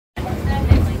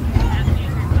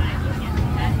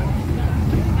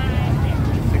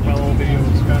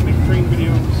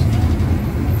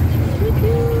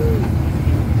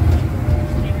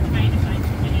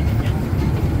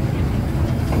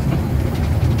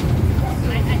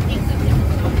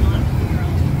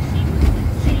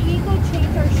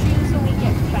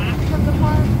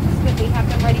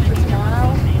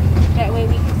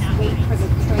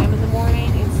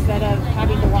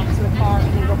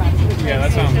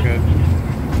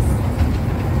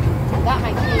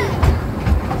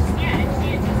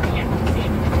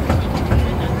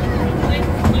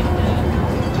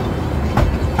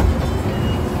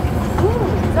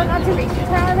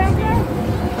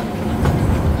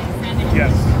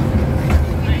Yes.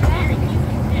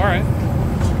 All right.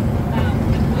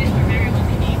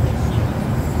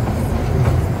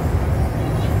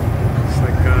 It's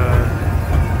like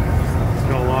it's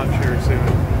gonna launch here soon.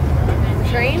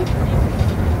 Train?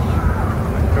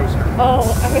 Coaster. Oh,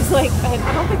 I was like,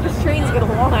 I don't think this train's gonna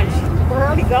launch. We're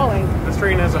already going. This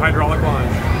train has a hydraulic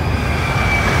launch.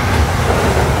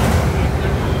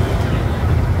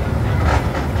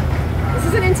 This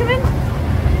is an Intamin?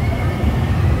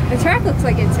 The track looks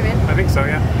like Intamin. I think so,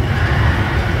 yeah.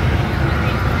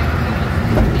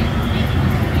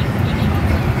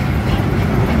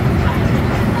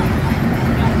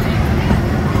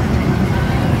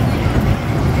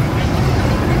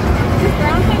 Is this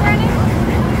brown thing running?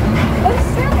 Oh, this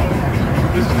is Trailblazer.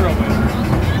 This is Trailblazer.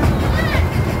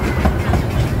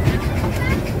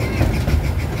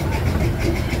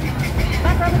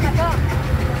 Stop rubbing my thumb.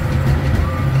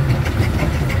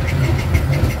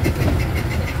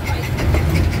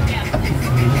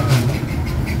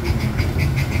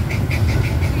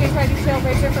 You guys try to do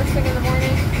Trailblazer first thing in the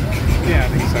morning? Yeah, I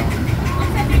think so.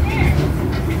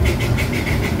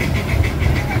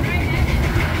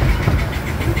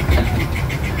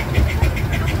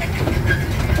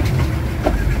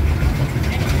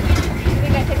 You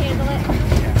think I can handle it?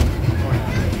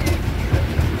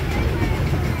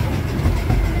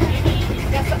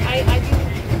 Yes,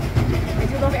 I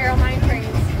do love airline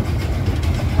trains.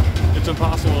 It's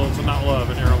impossible to not love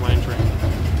an airline train.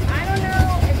 I don't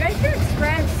know. Adventure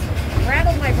Express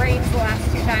rattled my brains the last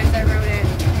 2 times I rode it.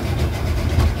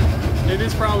 It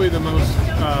is probably the most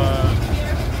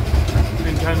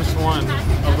intense one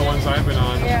of the ones I've been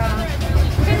on. Yeah.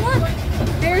 Hey, look.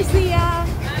 There's the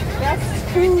best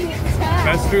food in town.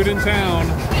 Best food in town.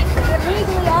 They're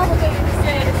legally obligated to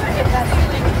say this is the best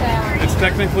food in town. It's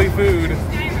technically food. It's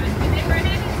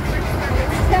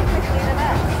technically the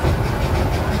best.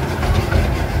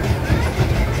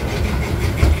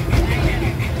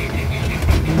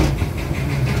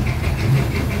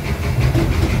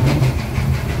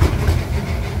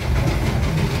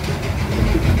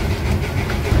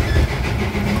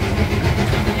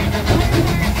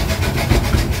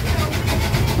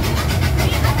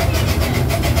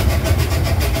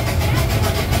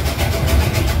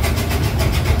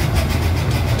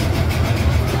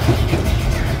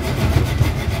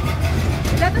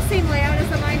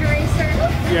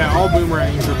 Yeah, all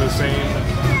boomerangs are the same.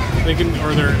 They can,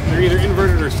 or they're either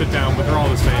inverted or sit down, but they're all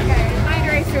the same. Okay, Mind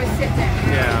Racer is sit down.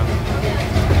 Yeah.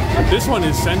 This one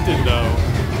is scented though.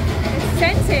 It's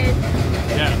scented.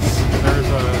 Yes. There's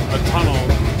a tunnel,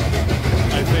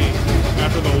 I think,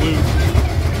 after the loop.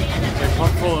 They're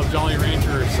pumped full of Jolly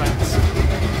Rancher scents.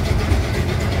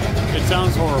 It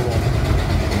sounds horrible.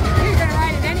 You're gonna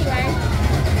ride it anyway.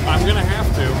 I'm gonna have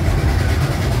to.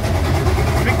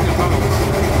 Speaking of tunnels.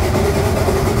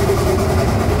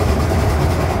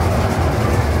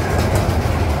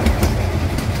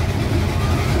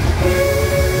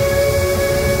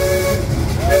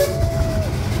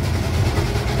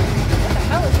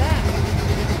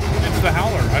 The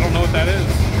howler. I don't know what that is.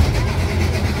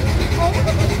 Oh, look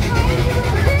at this car.